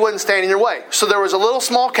what, we wouldn't stand in your way. So there was a little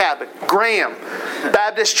small cabin. Graham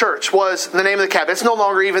Baptist Church was the name of the cabin. It's no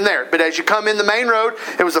longer even there. But as you come in the main road,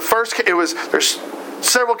 there's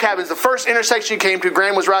several cabins. The first intersection you came to,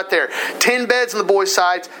 Graham was right there. 10 beds on the boys'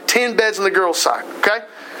 side, 10 beds on the girls' side. Okay?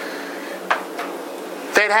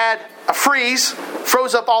 They'd had a freeze,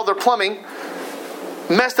 froze up all their plumbing.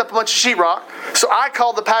 messed up a bunch of sheetrock. So I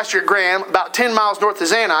called the pastor at Graham, about 10 miles north of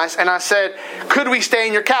Zanice, and I said, could we stay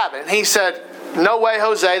in your cabin? He said, no way,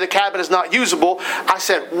 Jose, the cabin is not usable. I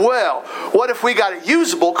said, well, what if we got it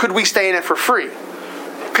usable? Could we stay in it for free?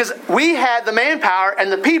 Because we had the manpower and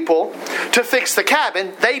the people to fix the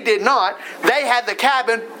cabin. They did not. They had the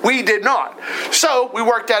cabin. We did not. So we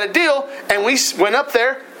worked out a deal, and we went up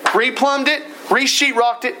there, replumbed it,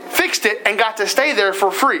 re-sheetrocked it, fixed it, and got to stay there for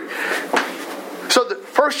free. So the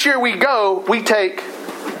first year we go, we take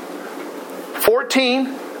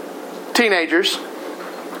 14 teenagers,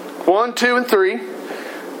 1, 2, and 3,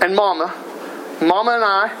 and Mama. Mama and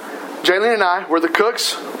I, Jaylene and I, were the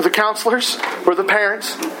cooks, were the counselors, were the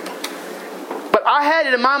parents. But I had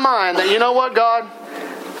it in my mind that, you know what, God?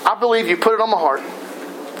 I believe you put it on my heart.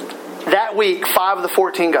 That week, 5 of the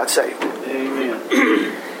 14 got saved.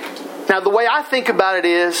 Amen. Now, the way I think about it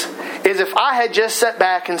is if I had just sat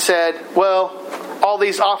back and said, well, all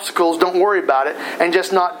these obstacles, don't worry about it, and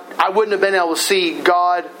just not, I wouldn't have been able to see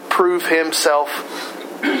God prove Himself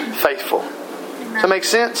faithful. Does that make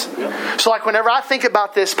sense? So like whenever I think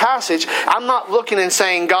about this passage, I'm not looking and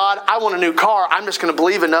saying, God, I want a new car. I'm just going to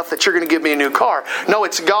believe enough that you're going to give me a new car. No,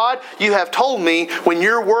 it's God, you have told me when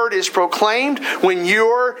your word is proclaimed, when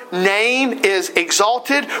your name is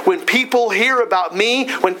exalted, when people hear about me,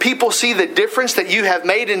 when people see the difference that you have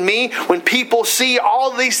made in me, when people see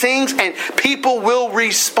all these things, and people will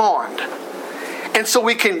respond. And so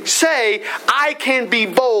we can say, I can be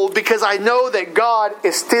bold because I know that God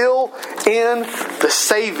is still in the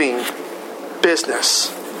saving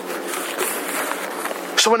business.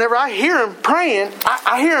 So whenever I hear him praying,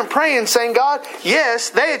 I hear him praying saying, God, yes,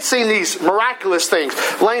 they had seen these miraculous things.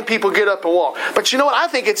 Lame people get up and walk. But you know what? I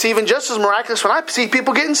think it's even just as miraculous when I see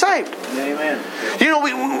people getting saved. Amen. You know,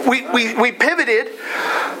 we pivoted.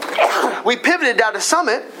 We pivoted down to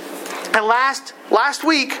Summit. And last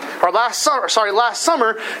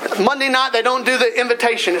summer, Monday night they don't do the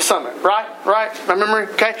invitation at Summit, right? I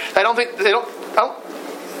remember, okay?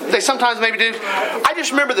 They sometimes maybe do. I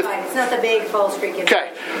just remember It's not the big Falls Creek.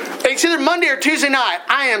 Okay. It's either Monday or Tuesday night.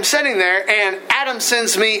 I am sitting there and Adam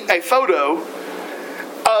sends me a photo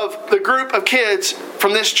of the group of kids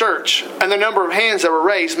from this church and the number of hands that were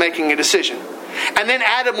raised making a decision. And then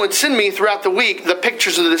Adam would send me throughout the week the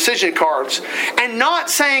pictures of the decision cards. And not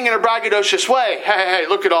saying in a braggadocious way, hey,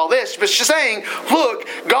 look at all this. But just saying, look,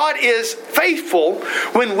 God is faithful.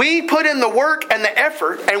 When we put in the work and the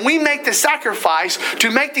effort and we make the sacrifice to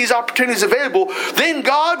make these opportunities available, then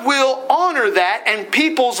God will honor that and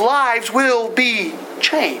people's lives will be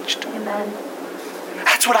changed. Amen.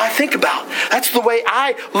 That's what I think about. That's the way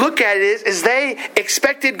I look at it is they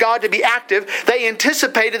expected God to be active. They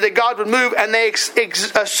anticipated that God would move, and they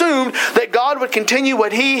assumed that God would continue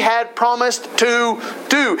what He had promised to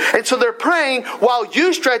do. And so they're praying while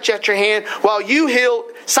you stretch out your hand, while you heal,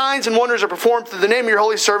 signs and wonders are performed through the name of your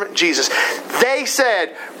holy servant Jesus. They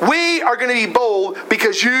said, we are going to be bold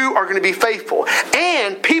because you are going to be faithful.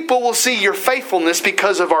 And people will see your faithfulness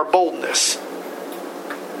because of our boldness.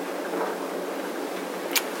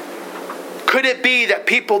 Could it be that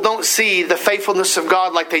people don't see the faithfulness of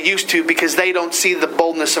God like they used to because they don't see the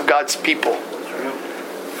boldness of God's people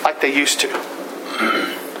like they used to?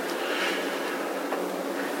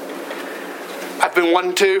 I've been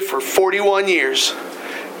wanting to for 41 years.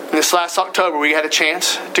 And this last October we had a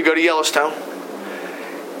chance to go to Yellowstone.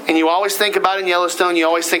 And you always think about it in Yellowstone, you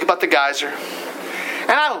always think about the geyser.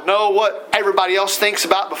 And I don't know what everybody else thinks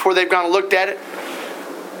about before they've gone and looked at it.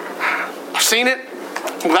 I've seen it.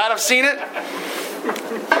 I'm glad I've seen it.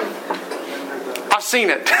 I've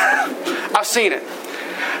seen it. I've seen it.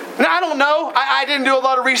 Now, I don't know. I didn't do a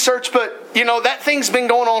lot of research, but, you know, that thing's been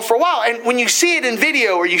going on for a while. And when you see it in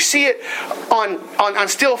video or you see it on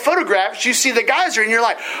still photographs, you see the geyser and you're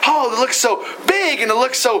like, oh, it looks so big and it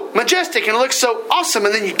looks so majestic and it looks so awesome.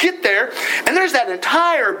 And then you get there and there's that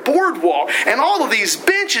entire boardwalk and all of these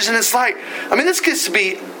benches. And it's like, I mean, this gets to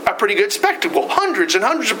be a pretty good spectacle. Hundreds and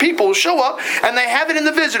hundreds of people will show up and they have it in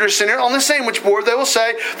the visitor center on the sandwich board. They will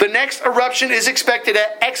say the next eruption is expected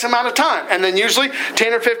at X amount of time. And then usually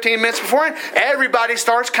 10 or 15 minutes beforehand, everybody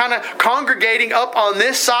starts kind of congregating up on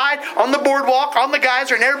this side, on the boardwalk, on the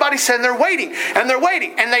geyser, and everybody's sitting there waiting. And they're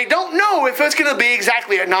waiting. And they don't know if it's going to be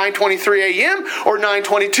exactly at 9:23 a.m. or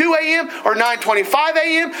 9:22 a.m. or 9:25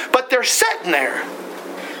 a.m. But they're sitting there.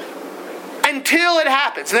 until it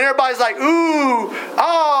happens. And then everybody's like, ooh,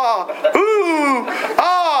 ah.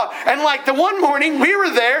 And like the one morning we were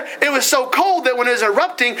there, it was so cold that when it was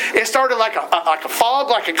erupting, it started like a fog,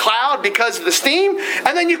 like a cloud because of the steam.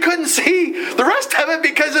 And then you couldn't see the rest of it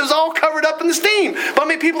because it was all covered up in the steam. But I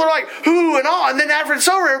mean, people are like, ooh and ah. And then after it's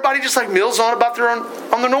over, everybody just like mills on about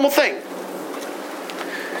on their normal thing.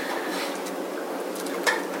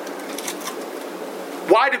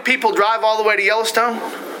 Why do people drive all the way to Yellowstone?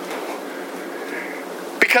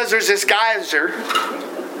 Because there's this geyser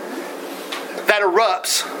that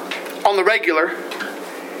erupts on the regular,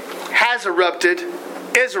 has erupted,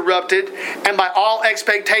 is erupted, and by all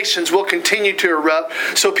expectations will continue to erupt.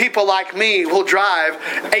 So people like me will drive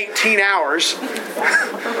 18 hours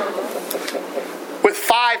with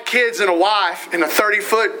 5 kids and a wife in a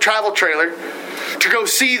 30-foot travel trailer to go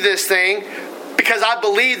see this thing, because I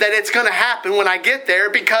believe that it's going to happen when I get there,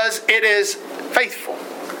 because it is faithful.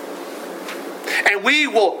 And we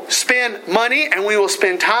will spend money, and we will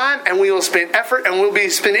spend time, and we will spend effort, and we'll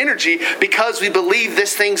spend energy because we believe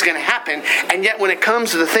this thing's going to happen. And yet when it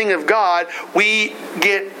comes to the thing of God, we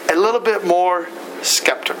get a little bit more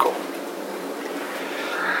skeptical.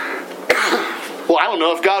 Well, I don't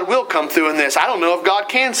know if God will come through in this. I don't know if God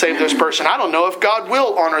can save this person. I don't know if God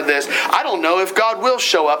will honor this. I don't know if God will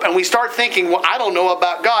show up. And we start thinking, well, I don't know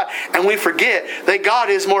about God. And we forget that God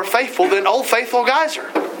is more faithful than Old Faithful Geyser.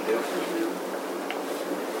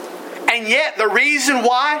 And yet the reason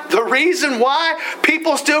why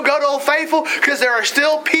people still go to Old Faithful, because there are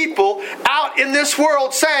still people out in this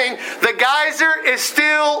world saying the geyser is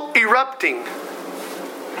still erupting.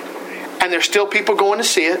 And there's still people going to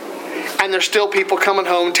see it. And there's still people coming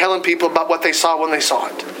home telling people about what they saw when they saw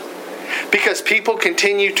it. Because people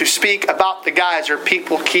continue to speak about the geyser,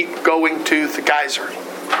 people keep going to the geyser.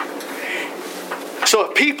 So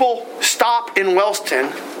if people stop in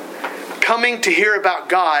Wellston coming to hear about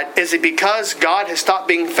God, is it because God has stopped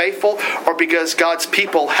being faithful, or because God's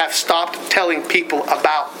people have stopped telling people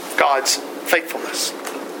about God's faithfulness?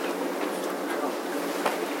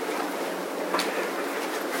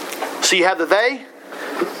 So you have the they,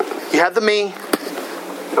 you have the me,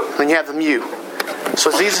 and then you have the you.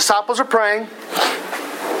 So as these disciples are praying,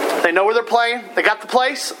 they know where they're playing. They got the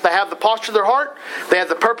place. They have the posture of their heart. They have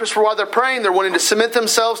the purpose for why they're praying. They're wanting to submit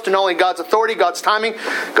themselves to not only God's authority, God's timing,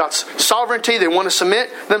 God's sovereignty. They want to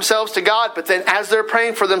submit themselves to God. But then as they're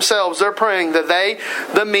praying for themselves, they're praying the they,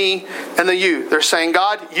 the me, and the you. They're saying,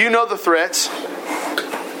 God, you know the threats.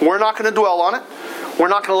 We're not going to dwell on it. We're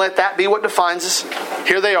not going to let that be what defines us.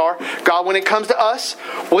 Here they are. God, when it comes to us,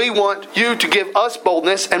 we want you to give us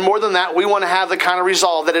boldness. And more than that, we want to have the kind of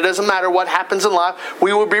resolve that it doesn't matter what happens in life.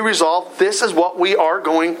 We will be resolved. This is what we are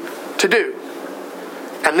going to do.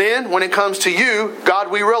 And then when it comes to you,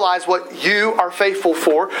 God, we realize what you are faithful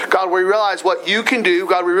for. God, we realize what you can do.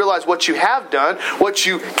 God, we realize what you have done, what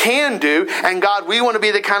you can do. And God, we want to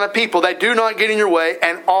be the kind of people that do not get in your way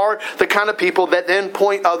and are the kind of people that then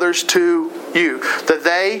point others to you. The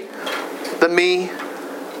they, the me,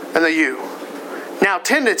 and the you. Now,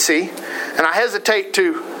 tendency, and I hesitate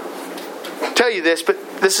to tell you this, but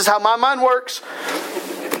this is how my mind works.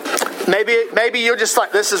 Maybe you're just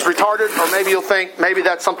like, this is retarded, or maybe you'll think maybe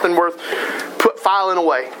that's something worth filing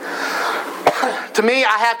away. To me,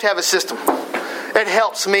 I have to have a system. It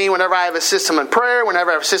helps me whenever I have a system in prayer, whenever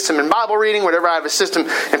I have a system in Bible reading, whenever I have a system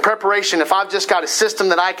in preparation. If I've just got a system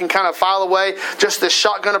that I can kind of file away, just this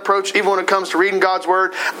shotgun approach, even when it comes to reading God's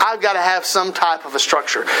Word, I've got to have some type of a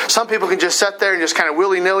structure. Some people can just sit there and just kind of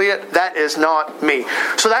willy-nilly it. That is not me.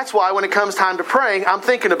 So that's why when it comes time to praying, I'm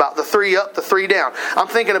thinking about the 3 up, the 3 down. I'm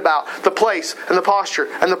thinking about the place and the posture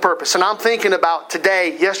and the purpose. And I'm thinking about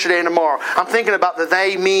today, yesterday, and tomorrow. I'm thinking about the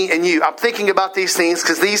they, me, and you. I'm thinking about these things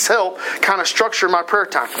because these help kind of structure my prayer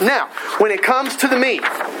time. Now, when it comes to the me,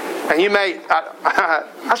 and you may,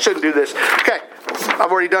 I shouldn't do this. Okay,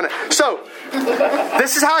 I've already done it. So,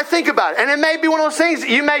 this is how I think about it. And it may be one of those things that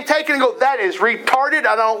you may take it and go, that is retarded.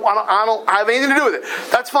 I don't have anything to do with it.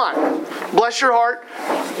 That's fine. Bless your heart.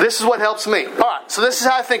 This is what helps me. All right, so this is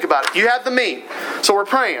how I think about it. You have the me. So we're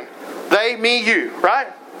praying. They, me, you. Right?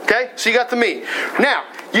 Okay, so you got the me. Now,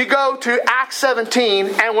 you go to Acts 17,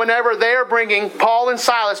 and whenever they're bringing Paul and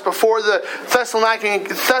Silas before the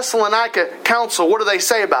Thessalonica council, what do they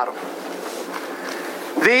say about them?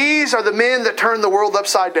 These are the men that turned the world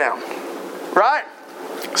upside down. Right?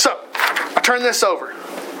 So, I turn this over.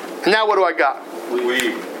 And now what do I got?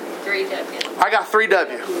 We. 3W. I got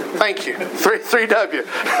 3W. Thank you. 3W.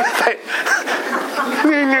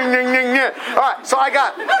 Alright, so I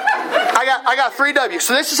got I got 3 W's.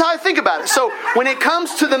 So this is how I think about it. So when it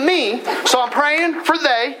comes to the me, so I'm praying for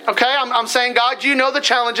they, okay? I'm saying, God, you know the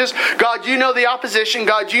challenges. God, you know the opposition.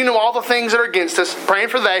 God, you know all the things that are against us. Praying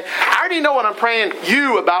for they. I already know what I'm praying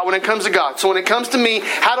you about when it comes to God. So when it comes to me,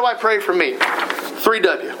 how do I pray for me?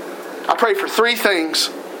 3W. I pray for 3 things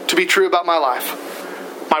to be true about my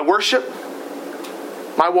life. My worship,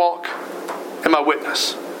 my walk, and my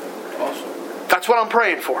witness. Awesome. That's what I'm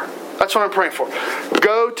praying for. That's what I'm praying for.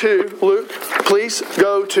 Go to, Luke, please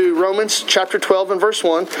go to Romans chapter 12 and verse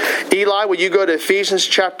 1. Eli, will you go to Ephesians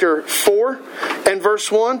chapter 4 and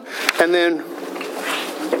verse 1? And then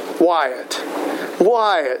Wyatt,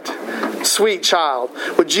 sweet child,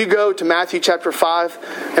 would you go to Matthew chapter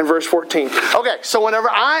 5 and verse 14? Okay, so when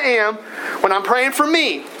I'm praying for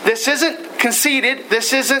me, this isn't conceited,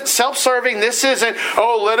 this isn't self-serving, this isn't,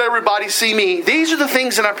 oh, let everybody see me. These are the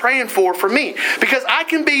things that I'm praying for me. Because I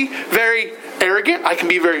can be very arrogant, I can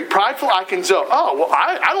be very prideful, I can say, oh, well,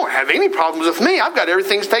 I don't have any problems with me. I've got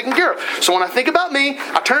everything taken care of. So when I think about me,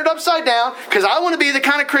 I turn it upside down because I want to be the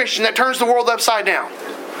kind of Christian that turns the world upside down.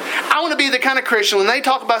 I want to be the kind of Christian, when they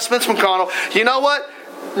talk about Spence McConnell, you know what?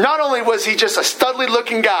 Not only was he just a studly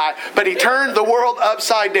looking guy, but he turned the world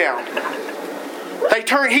upside down.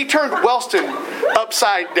 He turned Wellston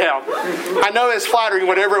upside down. I know it's flattering,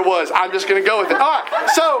 whatever it was. I'm just going to go with it. All right.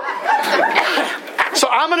 So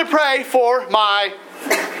I'm going to pray for my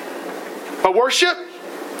worship,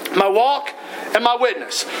 my walk, and my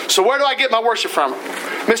witness. So where do I get my worship from?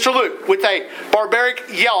 Mr. Luke, with a barbaric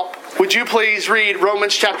yelp, would you please read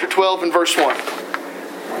Romans chapter 12 and verse 1?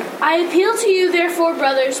 I appeal to you, therefore,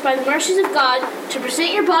 brothers, by the mercies of God, to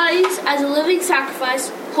present your bodies as a living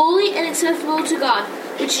sacrifice, holy and acceptable to God,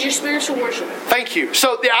 which is your spiritual worship. Thank you.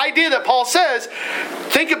 So the idea that Paul says,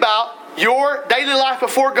 think about your daily life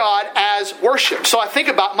before God as worship. So I think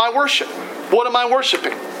about my worship. What am I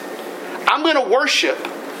worshiping? I'm going to worship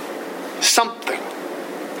something.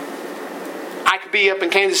 I could be up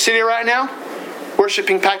in Kansas City right now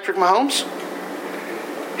worshiping Patrick Mahomes.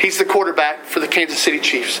 He's the quarterback for the Kansas City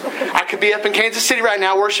Chiefs. I could be up in Kansas City right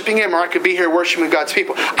now worshiping him, or I could be here worshiping God's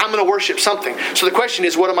people. I'm going to worship something. So the question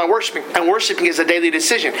is, what am I worshiping? And worshiping is a daily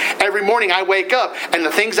decision. Every morning I wake up, and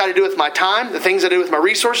the things I do with my time, the things I do with my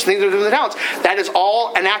resources, the things I do with the talents, that is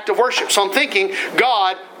all an act of worship. So I'm thinking,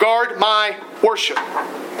 God, guard my worship.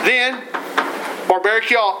 Then, barbaric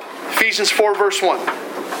yelp, Ephesians 4 verse 1.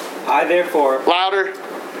 I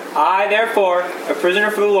therefore, a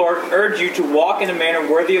prisoner for the Lord, urge you to walk in a manner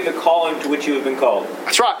worthy of the calling to which you have been called.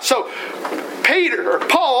 That's right. So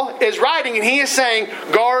Paul is writing and he is saying,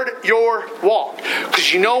 guard your walk.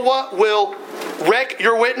 Because you know what will wreck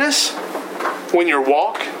your witness? When your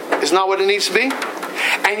walk is not what it needs to be.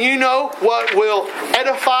 And you know what will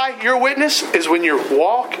edify your witness is when your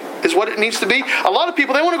walk is what it needs to be. A lot of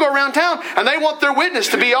people, they want to go around town and they want their witness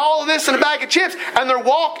to be all of this in a bag of chips, and their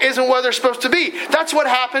walk isn't where they're supposed to be. That's what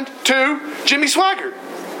happened to Jimmy Swaggart.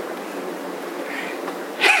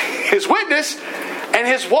 His witness and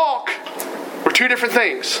his walk were 2 different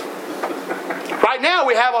things. Right now,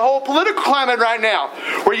 we have a whole political climate right now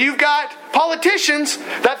where you've got politicians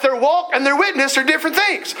that their walk and their witness are different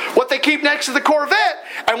things. What they keep next to the Corvette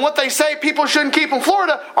and what they say people shouldn't keep in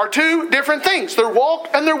Florida are 2 different things. Their walk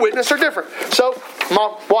and their witness are different. So,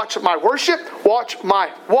 watch my worship, watch my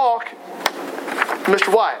walk.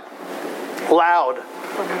 Mr. Wyatt, loud.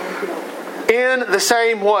 In the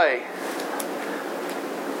same way.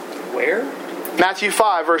 Where? Matthew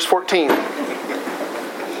 5, verse 14.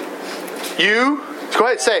 Go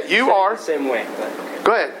ahead, say it. You are. The same way.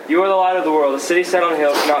 Go ahead. You are the light of the world. A city set on a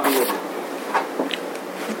hill cannot be hidden.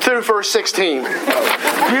 Through verse 16.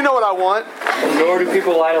 You know what I want. Nor do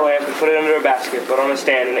people light a lamp and put it under a basket, but on a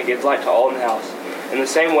stand, and it gives light to all in the house. In the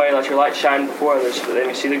same way, let your light shine before others, so that they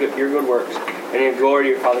may see your good works, and give glory to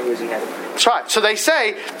your Father who is in heaven. That's right. So they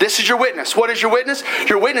say, this is your witness. What is your witness?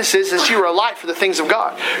 Your witness is that you are a light for the things of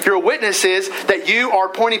God. Your witness is that you are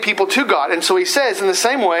pointing people to God. And so he says, in the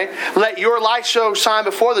same way, let your light shine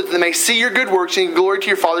before them, that they may see your good works and give glory to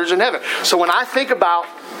your Father who is in heaven. So when I think about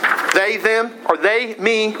they, them, or they,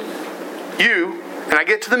 me, you, and I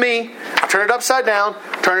get to the me, I turn it upside down,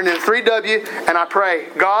 turn it into 3W, and I pray,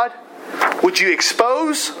 God, would you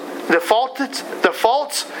expose the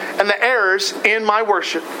faults and the errors in my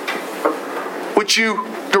worship? Would you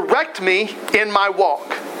direct me in my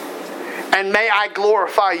walk? And may I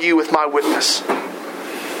glorify you with my witness.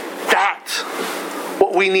 That's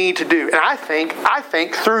what we need to do. And I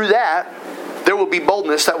think through that, there will be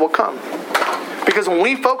boldness that will come. Because when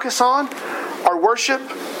we focus on our worship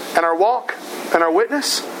and our walk and our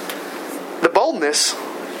witness, the boldness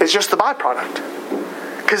is just the byproduct.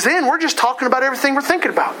 Because then we're just talking about everything we're thinking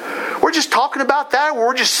about. we're just talking about that.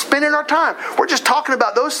 We're just spending our time. We're just talking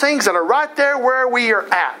about those things that are right there where we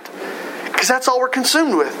are at. Because that's all we're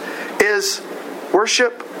consumed with is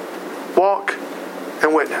worship, walk,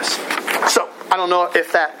 and witness. So, I don't know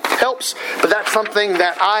if that helps, but that's something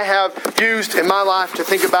that I have used in my life to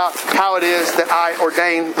think about how it is that I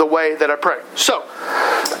ordain the way that I pray. So,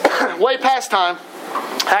 way past time,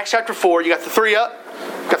 Acts chapter 4, you got the 3 up,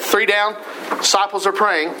 got the 3 down. Disciples are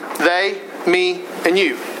praying, they, me, and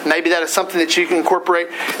you. Maybe that is something that you can incorporate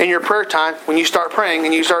in your prayer time when you start praying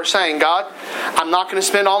and you start saying, God, I'm not going to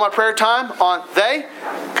spend all my prayer time on they,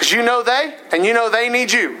 because you know they, and you know they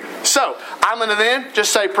need you. So, I'm going to then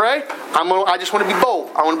just say pray. I just want to be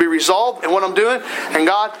bold. I want to be resolved in what I'm doing. And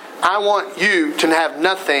God, I want you to have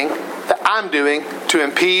nothing that I'm doing to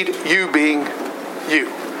impede you being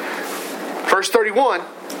you. Verse 31,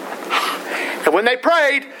 and when they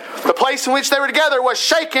prayed, the place in which they were together was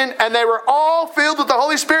shaken, and they were all filled with the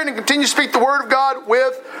Holy Spirit and continued to speak the word of God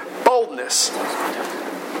with boldness.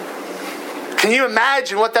 Can you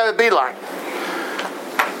imagine what that would be like?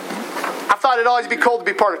 I thought it'd always be cool to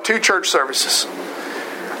be part of 2 church services.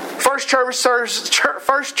 First church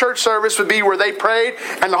service would be where they prayed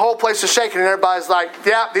and the whole place was shaking and everybody's like,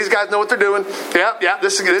 yeah, these guys know what they're doing. Yeah,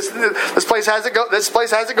 this place has it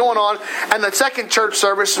going on. And the second church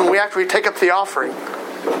service is when we actually take up the offering.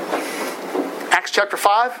 Acts chapter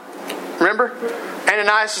 5. Remember?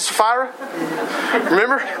 Ananias and Sapphira?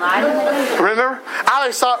 Remember? I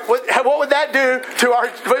always thought, what would that do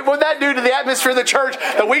to the atmosphere of the church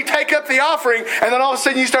that we take up the offering and then all of a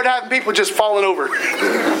sudden you start having people just falling over?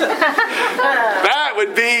 That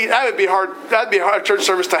would be hard. That'd be a hard church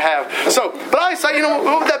service to have. So, but I always thought,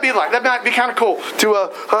 what would that be like? That might be kind of cool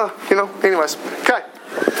to, anyways. Okay.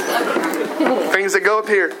 Things that go up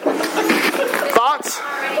here. Thoughts?